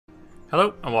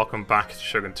Hello and welcome back to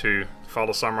Shogun 2, Fall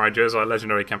of Samurai Jozai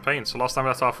Legendary Campaign. So last time we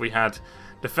left off we had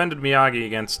defended Miyagi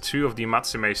against two of the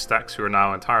Matsume stacks who are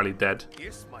now entirely dead.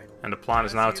 And the plan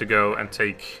is now to go and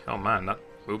take... oh man, that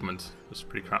movement was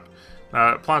pretty crap.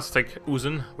 Plan is to take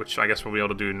Uzun, which I guess we'll be able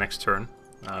to do next turn.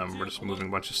 We're just moving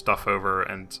a bunch of stuff over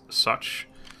and such.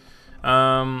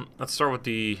 Let's start with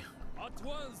the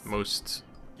most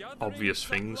obvious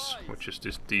things, which is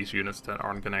just these units that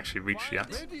aren't going to actually reach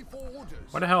yet.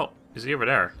 Why the hell is he over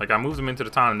there? Like, I moved him into the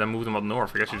town and then moved him up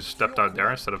north. I guess he just stepped out there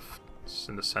instead of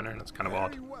in the center, and that's kind of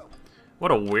odd.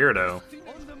 What a weirdo.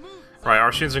 Right,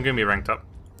 our Shin's going to be ranked up,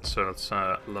 so let's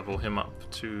level him up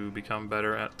to become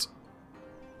better at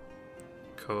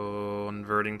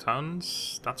converting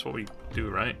towns. That's what we do,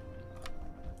 right?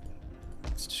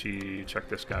 Let's check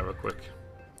this guy real quick.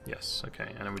 Yes,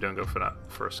 okay, and then we don't go for that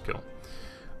first skill.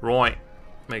 Right,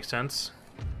 makes sense.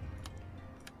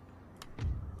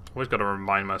 Always got to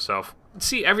remind myself.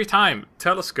 See, every time,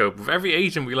 telescope. With every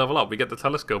agent we level up, we get the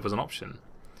telescope as an option.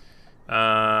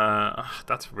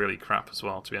 That's really crap as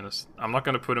well, to be honest. I'm not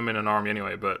going to put him in an army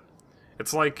anyway, but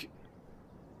it's like,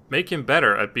 make him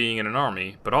better at being in an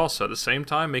army, but also at the same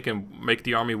time make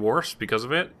the army worse because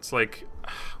of it. It's like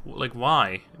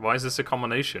why? Why is this a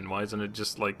combination? Why isn't it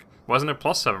just like, why isn't it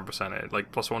plus 7%?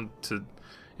 Like +1 to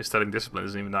aesthetic discipline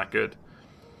isn't even that good.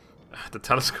 The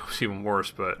telescope's even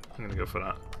worse, but I'm gonna go for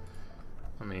that.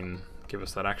 I mean, give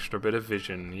us that extra bit of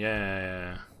vision,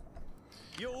 yeah.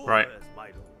 Right.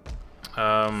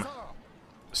 Ninja,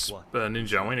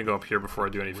 I'm gonna go up here before I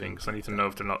do anything, because I need to know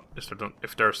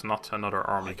if there's not another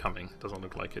army coming. Doesn't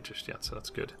look like it just yet, so that's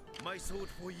good. I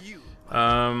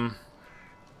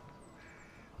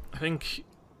think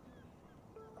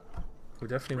we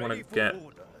definitely want to get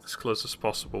as close as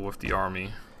possible with the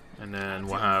army, and then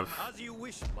we'll have,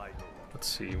 let's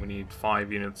see, we need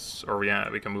 5 units, or yeah,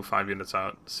 we can move 5 units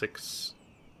out, 6,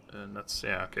 and that's,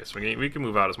 yeah, okay, so we can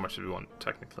move out as much as we want,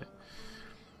 technically.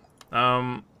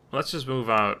 Let's just move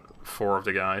out 4 of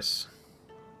the guys.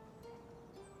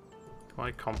 Do I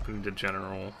accompany the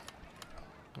general?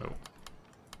 Oh.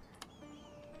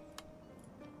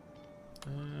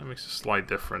 It makes a slight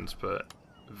difference, but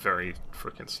very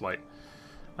freaking slight.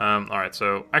 Alright,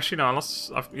 so actually no, let's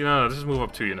just move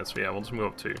up 2 units. Yeah, we'll just move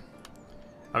up 2.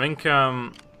 I think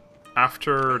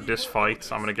after this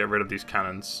fight, I'm gonna get rid of these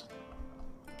cannons.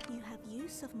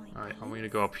 Alright, I'm gonna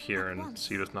go up here and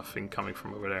see there's nothing coming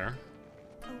from over there.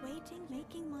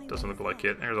 Doesn't look like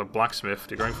it. There's a blacksmith.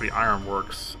 They're going for the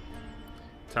ironworks.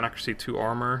 10 accuracy, 2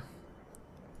 armor.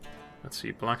 Let's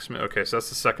see, blacksmith. Okay, so that's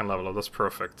the second level. That's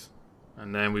perfect.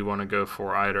 And then we want to go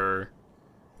for either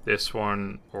this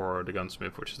one or the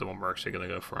gunsmith, which is the one we're actually going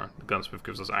to go for. The gunsmith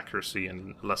gives us accuracy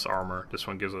and less armor. This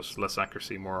one gives us less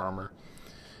accuracy, more armor.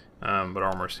 But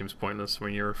armor seems pointless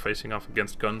when you're facing off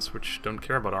against guns, which don't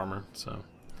care about armor. So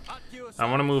I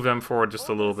want to move them forward just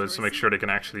a little bit to make sure they can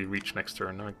actually reach next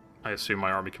turn. I assume my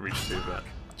army can reach too, but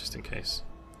just in case.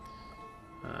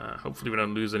 Hopefully we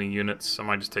don't lose any units. I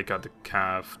might just take out the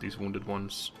cav, these wounded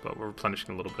ones, but we're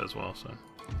replenishing a little bit as well, so.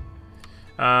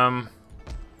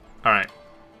 Alright.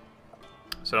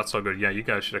 So that's all good. Yeah, you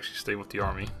guys should actually stay with the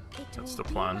army. That's the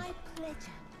plan.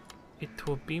 It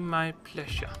will be my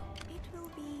pleasure. It will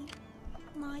be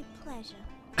my pleasure.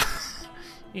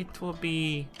 It will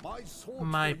be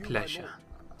my pleasure.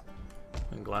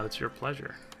 I'm glad it's your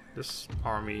pleasure. This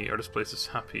army, or this place is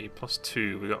happy.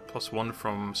 +2. We got +1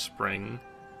 from spring.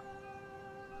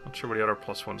 Not sure where the other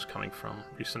 +1 is coming from.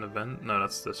 Recent event? No,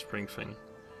 that's the spring thing.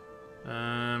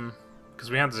 Because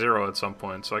we had 0 at some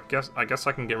point, so I guess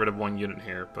I can get rid of 1 unit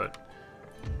here, but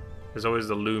there's always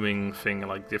the looming thing,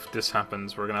 like if this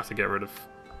happens, we're gonna have to get rid of,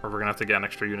 or we're gonna have to get an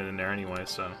extra unit in there anyway,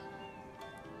 so I'm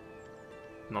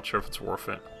not sure if it's worth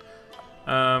it.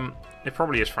 It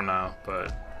probably is for now,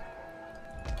 but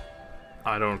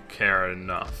I don't care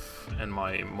enough, and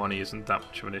my money isn't that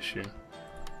much of an issue.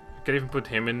 I could even put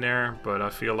him in there, but I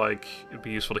feel like it'd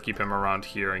be useful to keep him around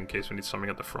here in case we need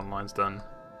something at the front lines done.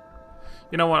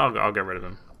 You know what? I'll get rid of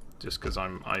him, just because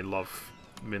I love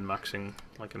min-maxing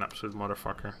like an absolute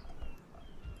motherfucker.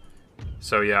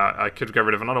 So yeah, I could get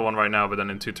rid of another one right now, but then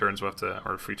in 2 turns we have to,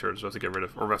 or 3 turns we have to get rid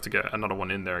of, or we have to get another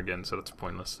one in there again. So that's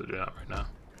pointless to do that right now.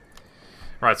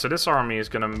 Right. So this army is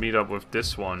gonna meet up with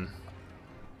this one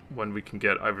when we can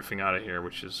get everything out of here,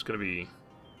 which is gonna be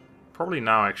probably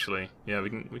now actually. Yeah, we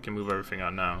can move everything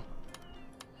out now.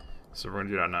 So we're gonna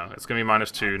do that now. It's gonna be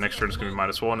 -2. Next turn it's gonna be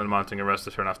 -1, and mounting arrest.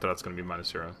 The turn after that's gonna be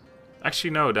 -0.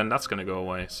 Actually, no. Then that's gonna go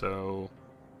away. So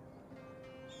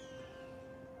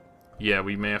yeah,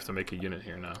 we may have to make a unit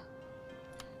here now.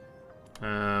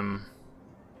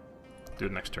 Do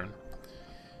it next turn.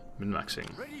 Min-maxing.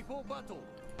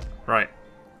 Right.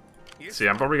 See,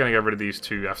 I'm probably gonna get rid of these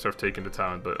two after I've taken the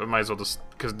town, but I might as well just,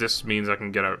 because this means I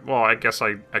can get out. Well, I guess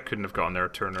I couldn't have gotten there a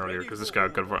turn earlier, because this guy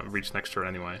could have reached next turn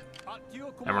anyway.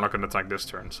 And we're not gonna attack this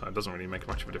turn, so it doesn't really make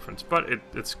much of a difference. But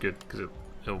it's good, because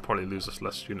it'll probably lose us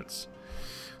less units.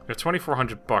 We have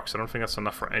 2,400 bucks. I don't think that's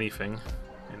enough for anything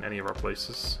in any of our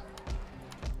places.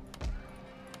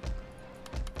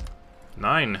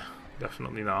 9.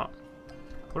 Definitely not.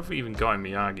 What if we even got a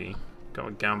Miyagi? Got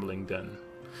a gambling den.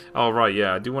 Oh right,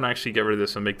 yeah, I do want to actually get rid of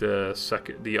this and make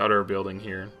the other building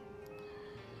here.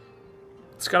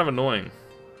 It's kind of annoying,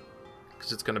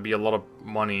 because it's going to be a lot of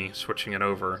money switching it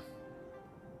over.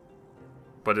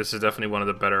 But this is definitely one of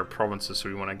the better provinces, so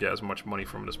we want to get as much money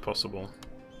from it as possible.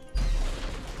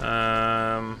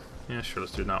 Yeah, sure,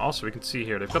 let's do it now. Also, we can see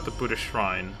here, they've got the Buddha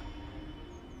Shrine.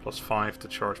 +5 to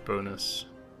charge bonus.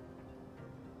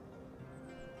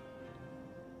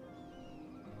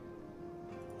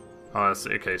 Oh, that's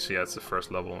okay. So yeah, it's the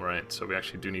first level, right? So we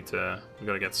actually do need to. We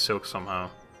gotta get silk somehow,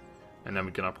 and then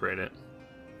we can upgrade it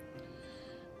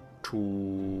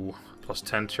to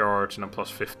 +10 charge and then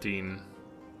 +15.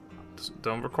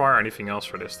 Don't require anything else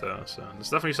for this though. So it's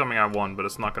definitely something I want, but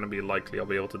it's not gonna be likely I'll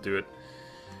be able to do it.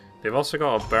 They've also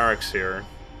got a barracks here,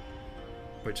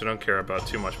 which I don't care about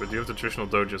too much. But do have the traditional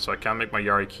dojo, so I can make my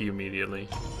Yari Key immediately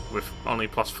with only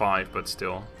 +5, but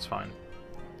still, it's fine.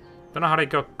 Don't know how they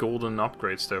got golden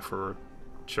upgrades there for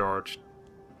charge.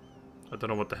 I don't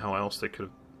know what the hell else they could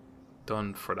have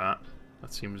done for that.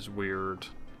 That seems weird.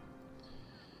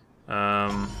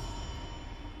 Yeah,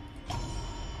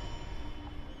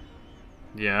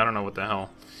 I don't know what the hell.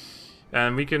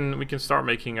 And we can start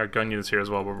making our gun units here as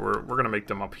well, but we're gonna make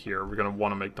them up here. We're gonna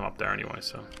want to make them up there anyway.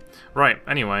 So, right.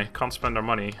 Anyway, can't spend our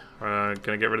money. Gonna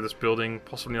get rid of this building.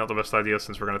 Possibly not the best idea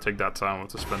since we're gonna take that town. We'll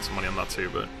have to spend some money on that too,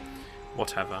 but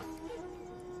whatever.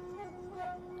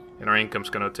 And our income's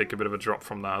going to take a bit of a drop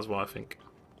from that as well, I think.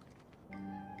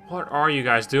 What are you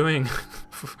guys doing?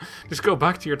 Just go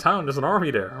back to your town. There's an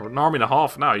army there. Or an army and a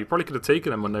half now. You probably could have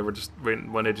taken them when they were just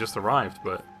when they just arrived,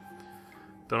 but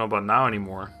don't know about now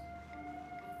anymore.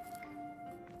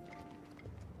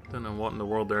 Don't know what in the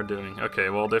world they're doing. Okay,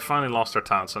 well they finally lost their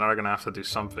town, so now they're going to have to do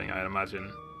something, I'd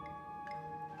imagine.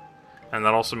 And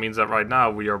that also means that right now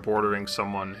we are bordering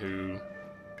someone who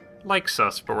likes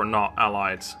us, but we're not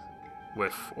allied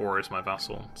with, or is my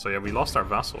vassal. So yeah, we lost our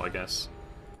vassal, I guess.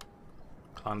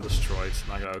 Clan destroyed.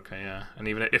 Okay, yeah. And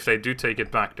even if they do take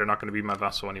it back, they're not going to be my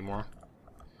vassal anymore.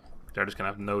 They're just going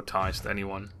to have no ties to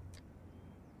anyone.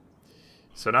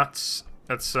 So that's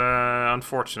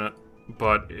unfortunate.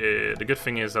 But the good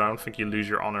thing is that I don't think you lose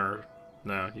your honor.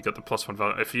 No, you got the +1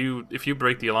 value. If you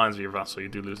break the alliance with your vassal, you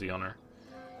do lose the honor.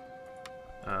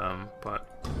 But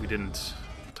we didn't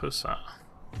toast that.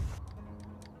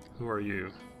 Who are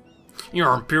you?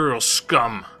 You're Imperial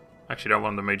scum! Actually, they're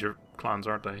one of the major clans,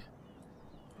 aren't they?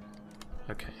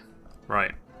 Okay.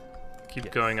 Right.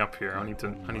 Keep going up here. I need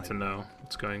to know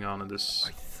what's going on in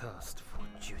this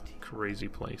crazy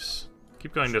place.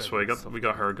 Keep going this way. We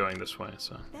got her going this way,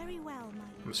 so. Very well,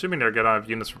 I'm assuming they're gonna have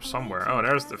units from somewhere. Oh,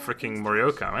 there's the freaking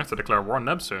Morioka. I have to declare war on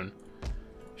them soon.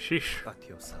 Sheesh.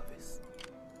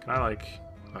 Can I like...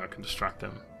 Oh, I can distract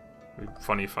them. It'd be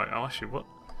funny if I... Oh, actually, what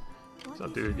does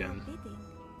that do again?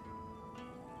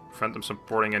 Prevent them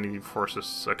supporting any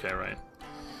forces. Okay, right.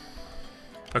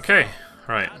 Okay,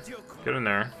 right. Get in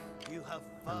there.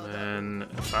 And then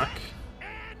attack.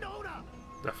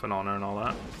 Def and honor and all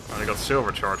that. Oh, they got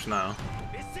silver charge now.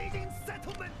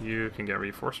 You can get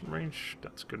reinforcement range.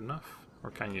 That's good enough.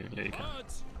 Or can you? Yeah, you can.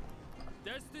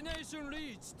 Destination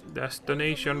reached.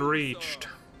 Destination reached.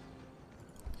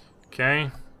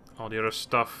 Okay. All the other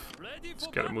stuff. Let's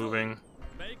get it moving.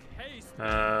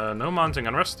 No mounting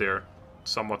unrest there.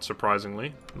 Somewhat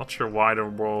surprisingly. Not sure why the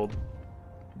world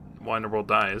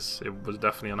dies. It was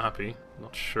definitely unhappy.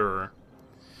 Not sure.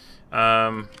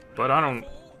 But I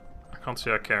can't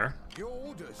say I care.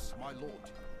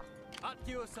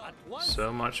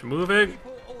 So much moving.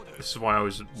 This is why I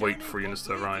always wait for units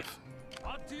to arrive.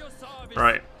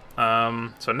 Right.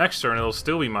 So next turn it'll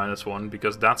still be -1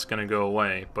 because that's gonna go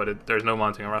away. But there's no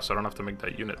mounting arrest, so I don't have to make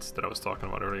that unit that I was talking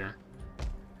about earlier.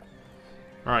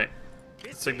 Alright.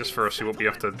 Let's take this first, see what we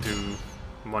have to do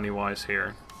money-wise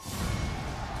here.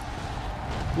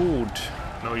 Good.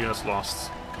 No units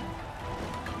lost.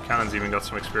 Cannon's even got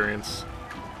some experience.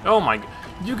 Oh my...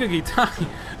 Yuga Gitai!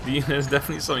 There's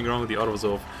definitely something wrong with the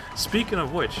auto-resolve. Speaking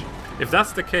of which, if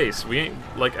that's the case, we ain't...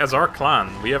 Like, as our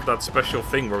clan, we have that special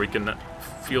thing where we can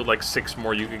field like 6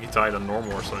 more Yuga Gitai than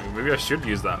normal or something. Maybe I should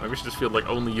use that. Maybe we should just field like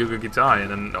only Yuga Gitai,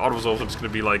 and then auto-resolve is going to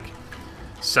be like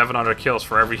 700 kills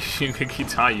for every Yuga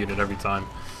Gitai unit every time.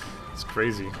 It's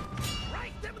crazy.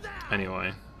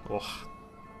 Anyway, ugh.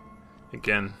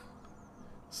 Again,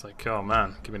 it's like, oh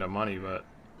man, give me that money, but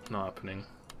not happening.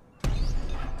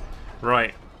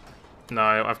 Right. No,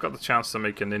 I've got the chance to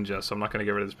make a ninja, so I'm not going to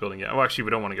get rid of this building yet. Oh, actually,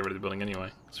 we don't want to get rid of the building anyway,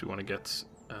 because we want to get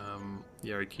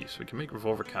Yariki, so we can make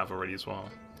revolver cav already as well.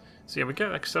 So yeah, we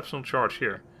get exceptional charge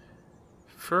here.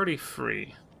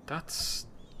 33. That's...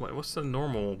 Wait, what's the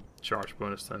normal charge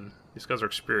bonus then? These guys are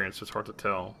experienced, so it's hard to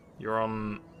tell. You're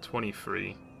on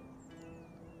 23.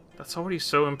 That's already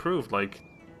so improved, like...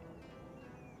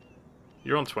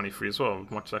 You're on 23 as well,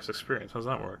 with much less experience. How does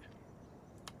that work?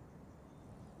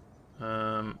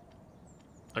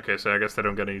 Okay, so I guess they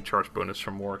don't get any charge bonus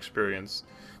from more experience.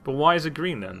 But why is it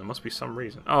green then? There must be some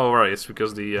reason. Oh, right, it's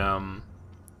because the,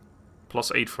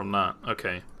 +8 from that.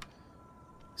 Okay.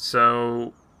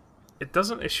 So...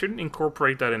 It shouldn't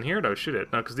incorporate that in here though, should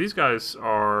it? No, because these guys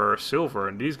are silver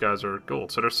and these guys are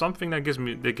gold. So there's something that gives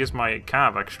my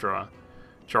cav extra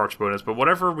charge bonus. But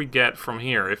whatever we get from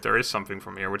here, if there is something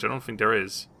from here, which I don't think there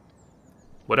is,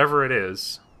 whatever it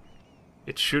is,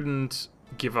 it shouldn't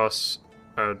give us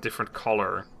a different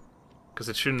color, because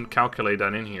it shouldn't calculate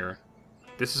that in here.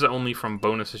 This is only from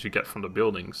bonuses you get from the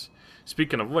buildings.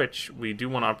 Speaking of which, we do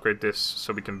want to upgrade this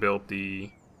so we can build the...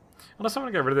 Unless I want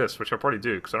to get rid of this, which I probably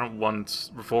do, because I don't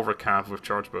want revolver cav with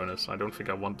charge bonus. I don't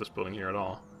think I want this building here at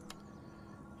all.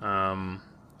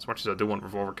 As much as I do want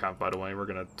revolver cav, by the way, we're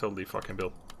going to totally fucking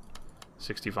build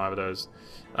 65 of those.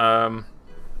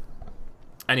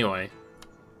 Anyway,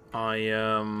 I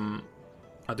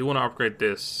do want to upgrade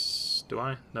this. Do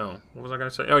I? No. What was I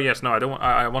going to say? Oh yes, no. I don't.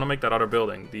 I want to make that other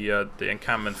building, the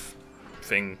encampment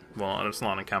thing. Well, it's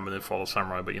not an encampment in Fall of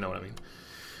Samurai, but you know what I mean.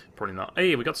 Probably not.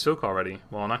 Hey, we got silk already.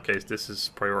 Well, in that case, this is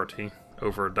priority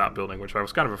over that building, which I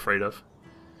was kind of afraid of.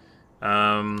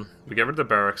 We get rid of the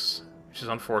barracks, which is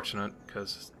unfortunate,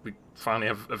 because we finally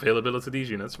have availability to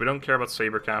these units. We don't care about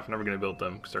Saber Calf, we're never going to build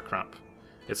them, because they're crap.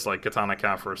 It's like Katana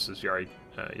Calf versus Yari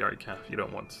Calf. You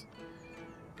don't want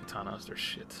Katanas, they're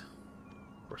shit.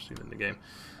 Worst unit in the game.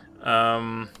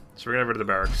 So we're going to get rid of the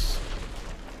barracks,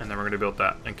 and then we're going to build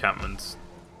that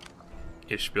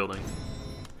encampment-ish building.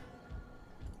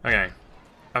 Okay,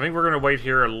 I think we're gonna wait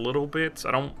here a little bit.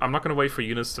 I'm not gonna wait for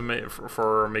units to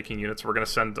for making units. We're gonna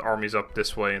send armies up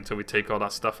this way until we take all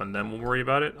that stuff, and then we'll worry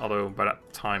about it. Although by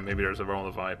that time, maybe there's a roll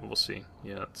of vibe. We'll see.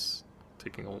 Yeah, it's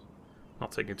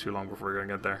not taking too long before we're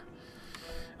gonna get there.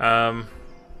 But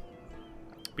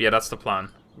yeah, that's the plan.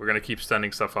 We're gonna keep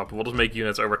sending stuff up. We'll just make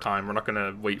units over time. We're not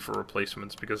gonna wait for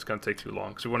replacements because it's gonna take too long.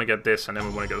 Because we want to get this, and then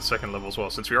we want to get the second level as well.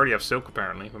 Since we already have silk,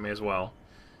 apparently, we may as well.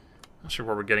 Not sure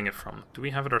where we're getting it from. Do we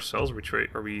have it ourselves? Or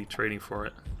are we trading for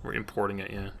it? We're importing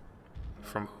it, yeah.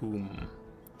 From whom?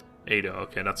 Ada.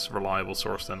 Okay, that's a reliable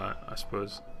source then, I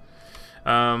suppose.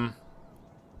 Yeah,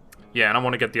 and I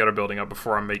want to get the other building up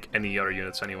before I make any other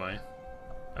units anyway.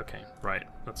 Okay, right.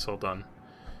 That's all done.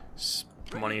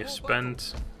 Money is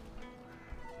spent.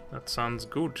 That sounds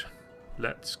good.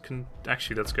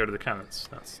 Actually, let's go to the cannons.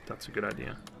 That's a good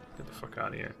idea. Get the fuck out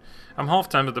of here. I'm half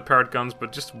time with the parrot guns,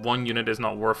 but just one unit is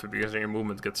not worth it because your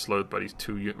movement gets slowed by these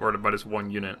by this one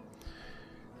unit.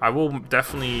 I will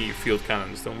definitely field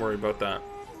cannons. Don't worry about that.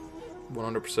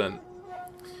 100%.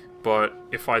 But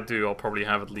if I do, I'll probably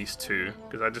have at least 2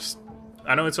 because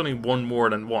I know it's only one more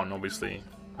than one. Obviously,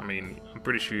 I mean, I'm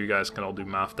pretty sure you guys can all do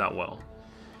math that well.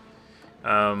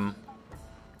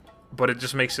 But it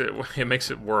just makes it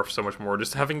worth so much more.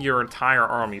 Just having your entire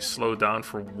army slow down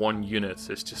for one unit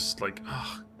is just like,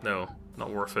 oh, no, not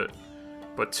worth it.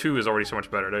 But 2 is already so much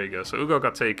better. There you go. So Ugo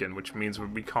got taken, which means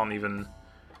we can't even...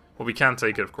 Well, we can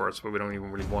take it, of course, but we don't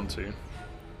even really want to.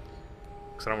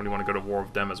 Because I don't really want to go to war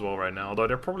with them as well right now. Although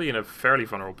they're probably in a fairly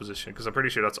vulnerable position, because I'm pretty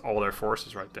sure that's all their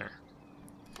forces right there.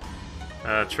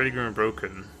 Trading Agreement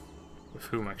broken. With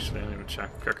whom, actually? I didn't even check.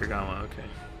 Kakegawa, okay.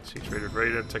 Sea traded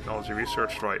raided, technology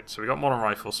research, right. So we got modern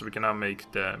rifles, so we can now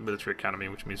make the military academy,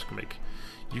 which means we can make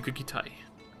Yukakitai.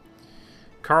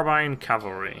 Carbine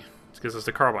cavalry. This gives us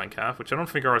the carbine cav, which I don't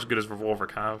think are as good as revolver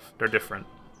cav. They're different,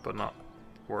 but not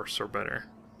worse or better.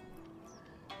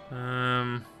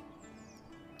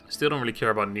 Still don't really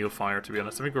care about Neilfire, to be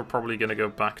honest. I think we're probably going to go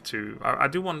back to... I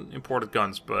do want imported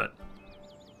guns, but...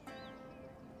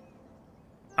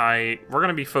 We're going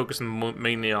to be focusing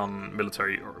mainly on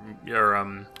military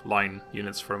or line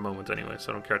units for a moment anyway, so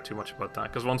I don't care too much about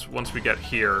that. Because once we get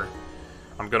here,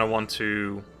 I'm going to want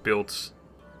to build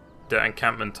the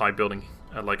encampment type building,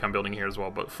 like I'm building here as well,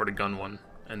 but for the gun one.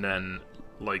 And then,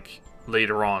 like,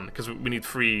 later on, because we need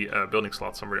 3 building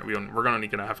slots, and we're only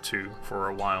going to have 2 for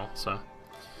a while, so...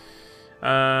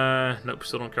 Nope,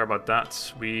 still don't care about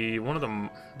that. One of them,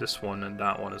 this one and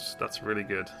that one, that's really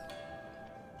good.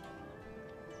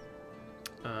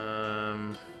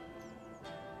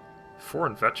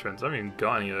 Foreign veterans. I haven't even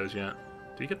got any of those yet.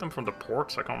 Do you get them from the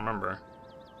ports? I can't remember.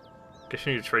 Guess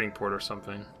you need a trading port or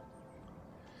something.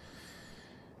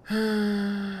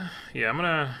 Yeah, I'm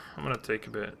gonna take a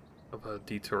bit of a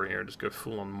detour here. Just go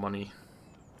full on money.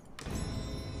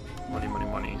 Money, money,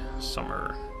 money.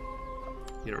 Summer.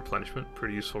 Unit replenishment.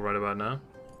 Pretty useful right about now.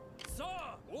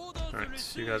 Alright,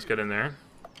 so you guys get in there.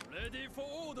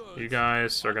 You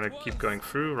guys are gonna keep going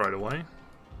through right away.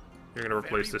 You're gonna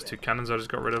replace these 2 cannons I just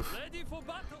got rid of.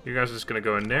 You guys are just gonna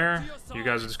go in there. You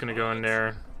guys are just gonna go in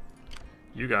there.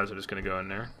 You guys are just gonna go in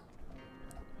there.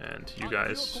 And you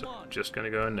guys are just gonna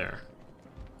go in there.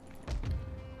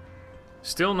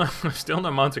 Still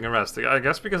no mounting arrest. I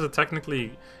guess because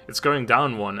technically it's going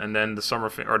down 1, and then the summer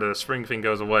thing or the spring thing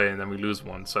goes away, and then we lose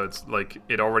 1. So it's like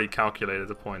it already calculated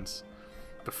the points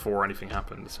before anything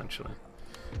happened, essentially.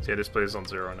 So yeah, this place is on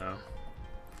 0 now.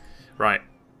 Right.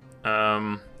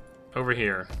 Over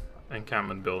here,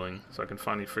 encampment building, so I can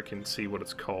finally freaking see what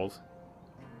it's called.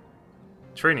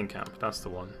 Training camp, that's the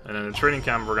one. And then the training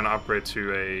camp we're gonna upgrade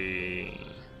to a...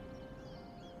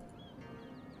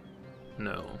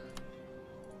 No.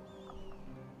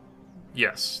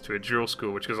 Yes, to a drill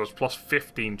school, which gives us plus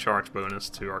 15 charge bonus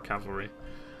to our cavalry.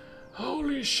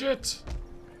 Holy shit!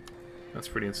 That's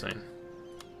pretty insane.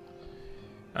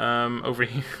 Over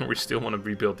here, we still want to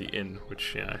rebuild the inn,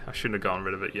 which, yeah, I shouldn't have gotten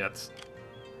rid of it yet.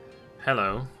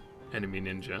 Hello, enemy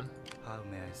ninja. How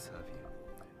may I serve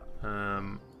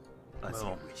you?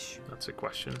 Well, that's a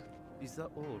question. Is that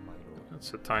all, my lord?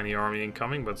 That's a tiny army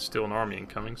incoming, but still an army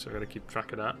incoming, so I gotta keep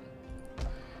track of that.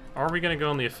 Are we gonna go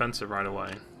on the offensive right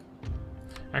away?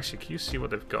 Actually, can you see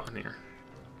what they've got in here?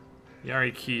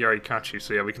 Yariki, Yarikachi.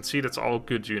 So yeah, we can see that's all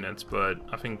good units, but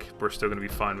I think we're still gonna be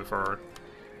fine with our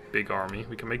big army.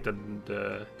 We can make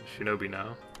the shinobi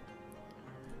now.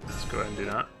 Let's go ahead and do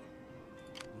that.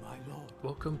 My lord.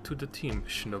 Welcome to the team,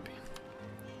 shinobi.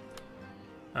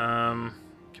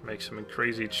 Can make some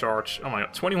crazy charge. Oh my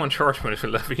god, 21 charge bonus for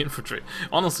levy infantry.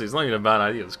 Honestly, it's not even a bad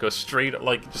idea. Let's go straight,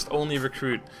 like, just only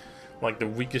recruit like the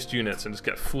weakest units and just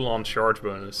get full-on charge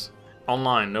bonus.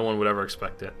 Online, no one would ever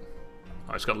expect it.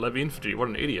 Oh, it's got levy infantry. What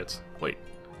an idiot. Wait,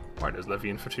 why does levy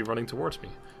infantry running towards me?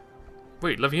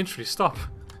 Wait, levy infantry, stop.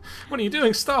 What are you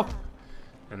doing? Stop!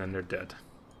 And then they're dead.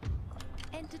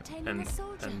 And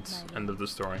end of the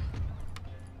story.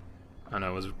 I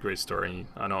know, it was a great story.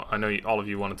 I know all of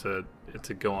you wanted it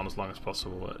to go on as long as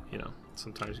possible, but you know,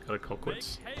 sometimes you gotta call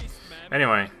quits.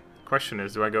 Anyway, question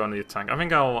is, do I go on the attack? I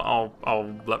think I'll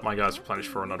let my guys replenish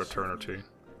for another turn or 2,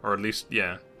 or at least,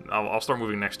 yeah, I'll start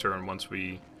moving next turn once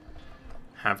we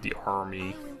have the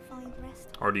army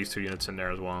or these 2 units in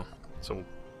there as well. So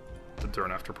the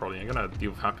turn after probably. I'm gonna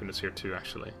deal with happiness here too,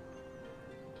 actually,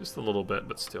 just a little bit,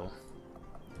 but still.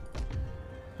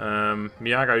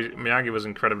 Miyagi was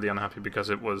incredibly unhappy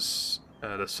because it was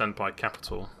the Senpai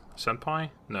capital. Senpai?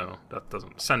 No, that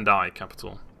doesn't. Sendai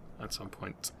capital at some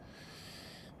point.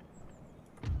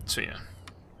 So yeah,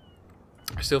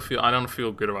 I don't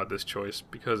feel good about this choice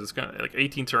because it's gonna like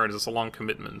 18 turns. It's a long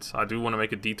commitment. I do want to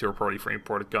make a detour party for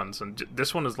imported guns, and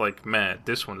this one is like meh.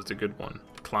 This one is the good one.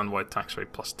 Clan-wide tax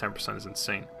rate plus 10% is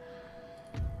insane.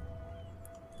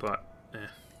 But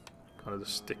gotta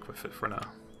just stick with it for now.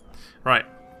 Right.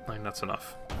 I think that's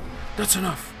enough. That's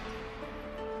enough!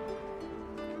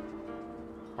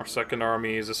 Our second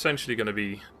army is essentially going to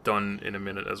be done in a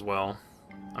minute as well.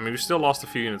 I mean, we still lost a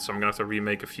few units, so I'm going to have to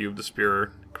remake a few of the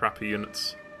spear crappy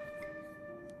units.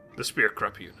 The spear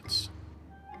crappy units.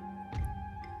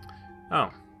 Oh.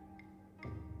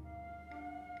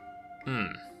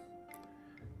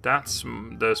 That's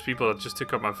those people that just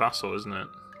took up my vassal, isn't it?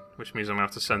 Which means I'm going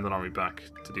to have to send an army back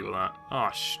to deal with that. Oh,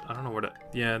 I don't know where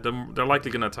that... Yeah, they're likely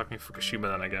going to attack me for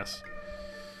Fukushima then, I guess.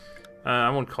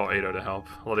 I won't call Edo to help.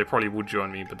 Although they probably would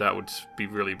join me, but that would be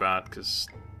really bad, because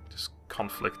just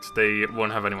conflict. They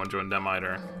won't have anyone join them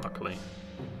either, luckily.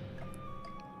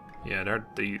 Yeah, they're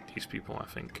these people, I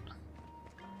think.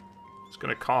 It's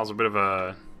going to cause a bit of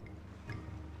a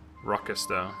ruckus,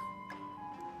 though.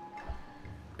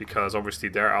 Because obviously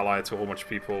they're allied to a whole bunch of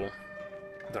people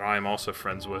that I am also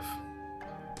friends with.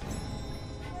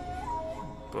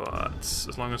 But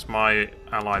as long as my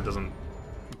ally doesn't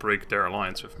break their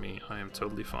alliance with me, I am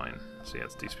totally fine. So yeah,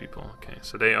 it's these people. Okay,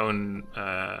 so they own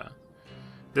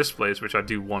this place, which I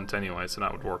do want anyway, so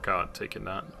that would work out taking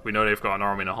that. We know they've got an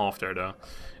army and a half there though.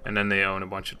 And then they own a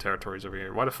bunch of territories over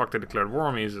here. Why the fuck they declared war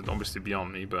on me is obviously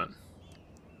beyond me, but...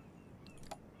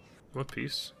 What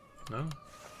peace? No?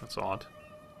 That's odd.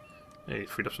 Hey,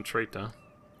 freed up some trade though.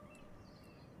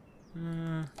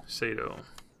 Sado.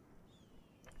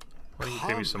 Why don't you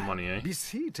pay me some money, eh? Be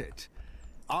seated.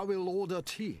 I will order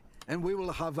tea and we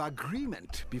will have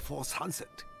agreement before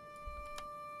sunset.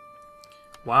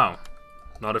 Wow.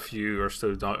 Not if you are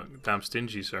still damn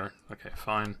stingy, sir. Okay,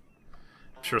 fine.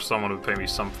 I'm sure someone would pay me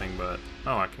something, but...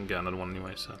 Oh, I can get another one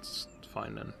anyway, so that's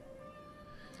fine then.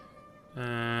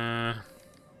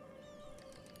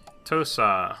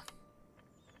 Tosa.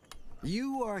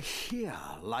 You are here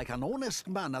like an honest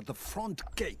man at the front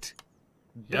gate.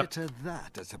 Yep. Better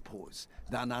that, I suppose,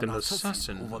 than an An assassin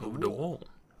assassin over over the the wall. wall.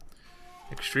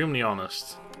 Extremely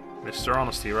honest. Mr.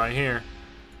 Honesty right here.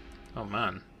 Oh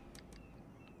man.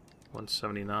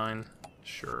 179.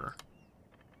 Sure.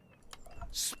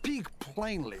 Speak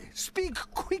plainly. Speak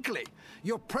quickly.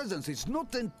 Your presence is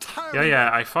not entirely... Yeah,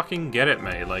 I fucking get it,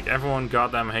 mate. Like, everyone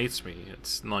goddamn hates me.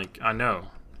 It's like, I know.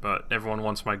 But everyone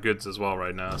wants my goods as well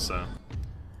right now, so...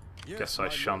 Guess I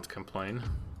shan't complain.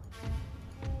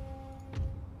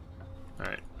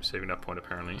 Alright, we're saving that point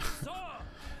apparently.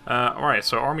 Alright,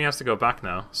 so army has to go back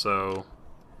now, so...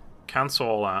 Cancel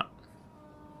all that.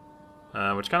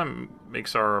 Which kind of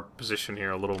makes our position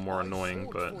here a little more annoying,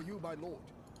 but...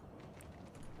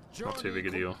 Not too big a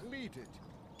deal.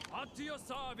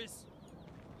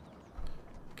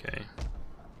 Okay.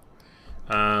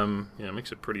 Yeah, it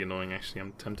makes it pretty annoying actually.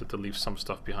 I'm tempted to leave some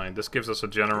stuff behind. This gives us a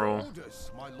general.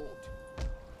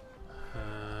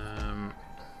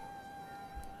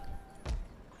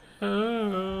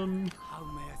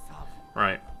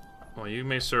 Right. Well, you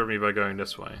may serve me by going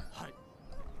this way.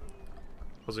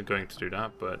 Wasn't going to do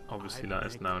that, but obviously that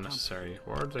is now necessary.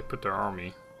 Where did they put their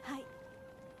army? Hi.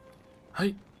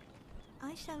 Hey.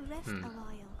 I shall rest a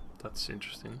while. That's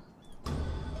interesting.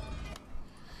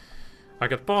 I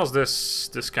could pause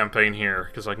this campaign here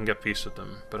because I can get peace with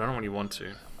them, but I don't really want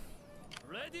to.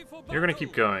 You're gonna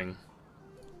keep going,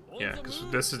 yeah, because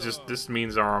this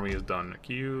means our army is done.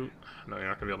 Can you? No, you're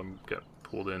not gonna be able to get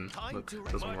pulled in. Look,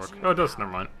 it doesn't work. Oh, it does.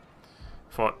 Never mind.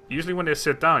 Thought usually when they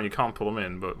sit down, you can't pull them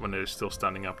in, but when they're still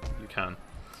standing up, you can.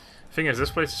 Thing is,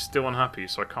 this place is still unhappy,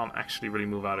 so I can't actually really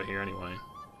move out of here anyway.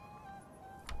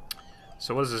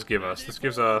 So what does this give us? This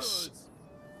gives us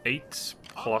 8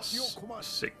 plus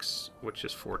 6, which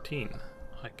is 14.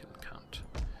 I can count.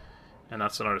 And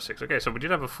that's another 6. Okay, so we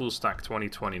did have a full stack,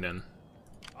 2020 then.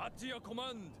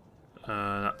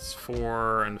 That's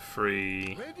 4 and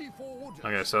 3.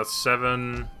 Okay, so that's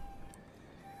 7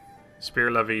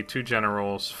 Spear Levy, 2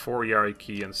 Generals, 4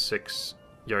 Yariki, and 6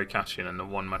 Yarikachi, and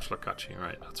then 1 Matchlakachi.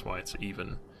 Right, that's why it's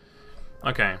even.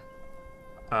 Okay.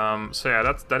 So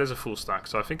yeah, that is a full stack,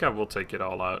 so I think I will take it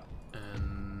all out.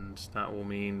 And that will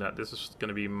mean that this is going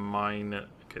to be mine.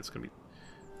 Okay, it's going to be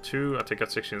 2. I take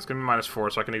out 16. It's going to be -4,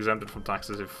 so I can exempt it from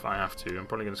taxes if I have to. I'm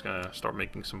probably just going to start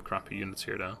making some crappy units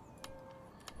here, though.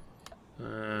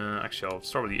 Actually, I'll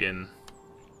start with the inn.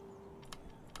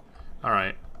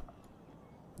 Alright.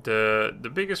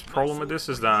 The biggest problem with this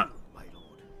is that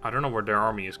I don't know where their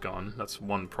army is gone. That's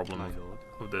one problem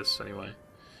of this, anyway.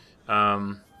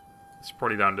 It's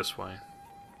probably down this way.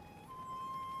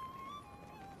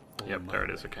 Yep, there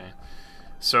it is, okay.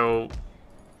 So,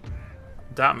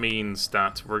 that means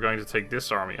that we're going to take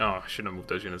this army... Oh, I shouldn't have moved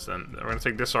those units then. We're going to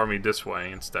take this army this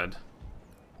way instead.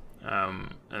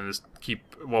 And just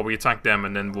keep... Well, we attack them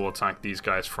and then we'll attack these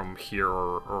guys from here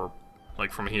or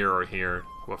like from here or here.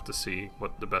 We'll have to see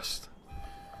what the best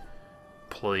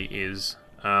play is.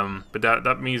 But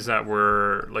that means that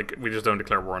we're like we just don't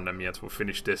declare war on them yet. We'll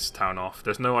finish this town off.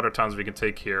 There's no other towns we can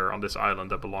take here on this island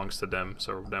that belongs to them.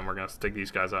 So then we're gonna have to take these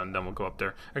guys out and then we'll go up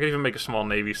there. I can even make a small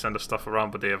navy, send us stuff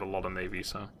around, but they have a lot of navy.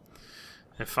 So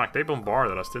in fact, they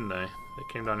bombarded us, didn't they? They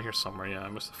came down here somewhere. Yeah, I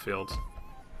must have failed.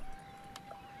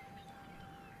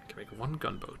 I can make 1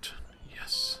 gunboat.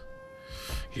 Yes.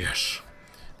 Yes.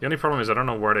 The only problem is I don't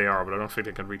know where they are, but I don't think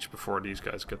they can reach before these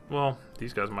guys get... Well,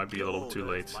 these guys might be a little too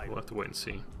late. We'll have to wait and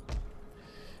see.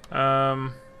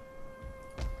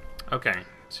 Okay,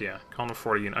 so yeah, column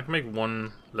 40 unit. I can make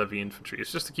 1 levy infantry.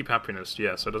 It's just to keep happiness,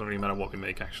 yeah, so it doesn't really matter what we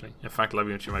make, actually. In fact,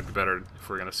 levy infantry might be better if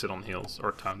we're going to sit on hills,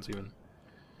 or towns even.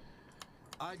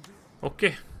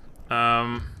 Okay.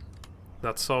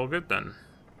 That's all good then.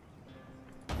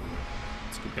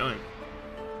 Let's keep going.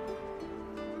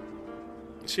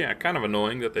 So yeah, kind of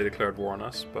annoying that they declared war on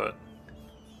us, but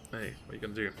hey, what are you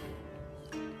gonna do?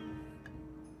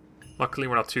 Luckily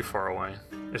we're not too far away.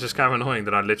 It's just kind of annoying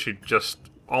that I literally just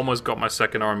almost got my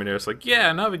second army there. It's like,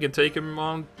 yeah, now we can take him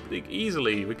on like,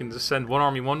 easily. We can just send one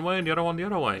army one way and the other one the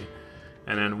other way.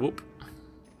 And then whoop,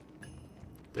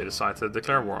 they decide to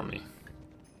declare war on me.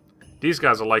 These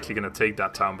guys are likely going to take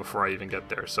that town before I even get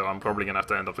there, so I'm probably going to have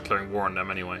to end up declaring war on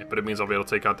them anyway. But it means I'll be able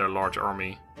to take out their large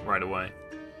army right away.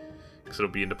 Because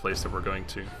it'll be in the place that we're going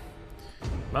to.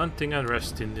 Mounting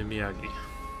unrest in the Miyagi.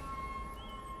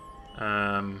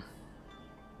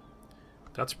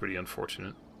 That's pretty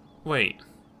unfortunate. Wait.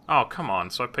 Oh, come on.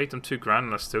 So I paid them $2,000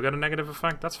 and I still got a negative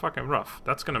effect? That's fucking rough.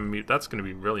 That's gonna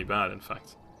be really bad, in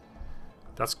fact.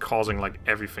 That's causing, like,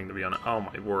 everything to be on it. Oh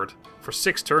my word. For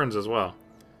 6 turns as well.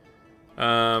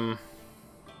 Yeah,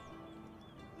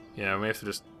 we may have to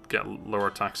just get lower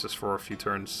taxes for a few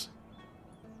turns.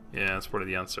 Yeah, that's probably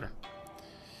the answer.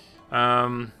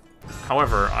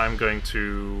 However, I'm going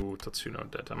to... Tatsuno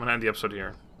dead. I'm gonna end the episode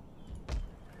here.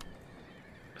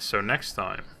 So next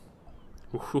time...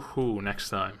 next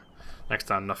time. Next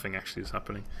time nothing actually is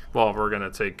happening. Well, we're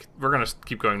gonna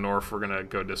keep going north, we're gonna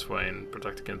go this way and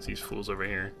protect against these fools over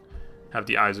here. Have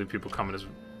the Aizu people come in as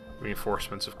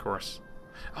reinforcements, of course.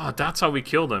 Oh, that's how we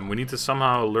kill them. We need to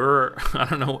somehow lure... I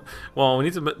don't know. Well, we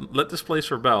need to let this place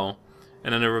rebel.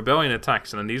 And then a rebellion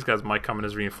attacks, and then these guys might come in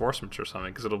as reinforcements or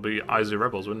something. Because it'll be Aizu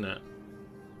rebels, wouldn't it?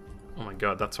 Oh my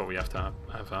god, that's what we have to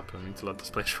have happen. We need to let this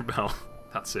place rebel.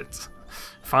 That's it.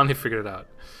 Finally figured it out.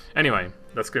 Anyway,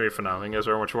 that's going to be it for now. Thank you guys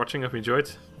very much for watching. Hope you enjoyed.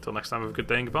 Until next time, have a good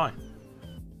day and goodbye.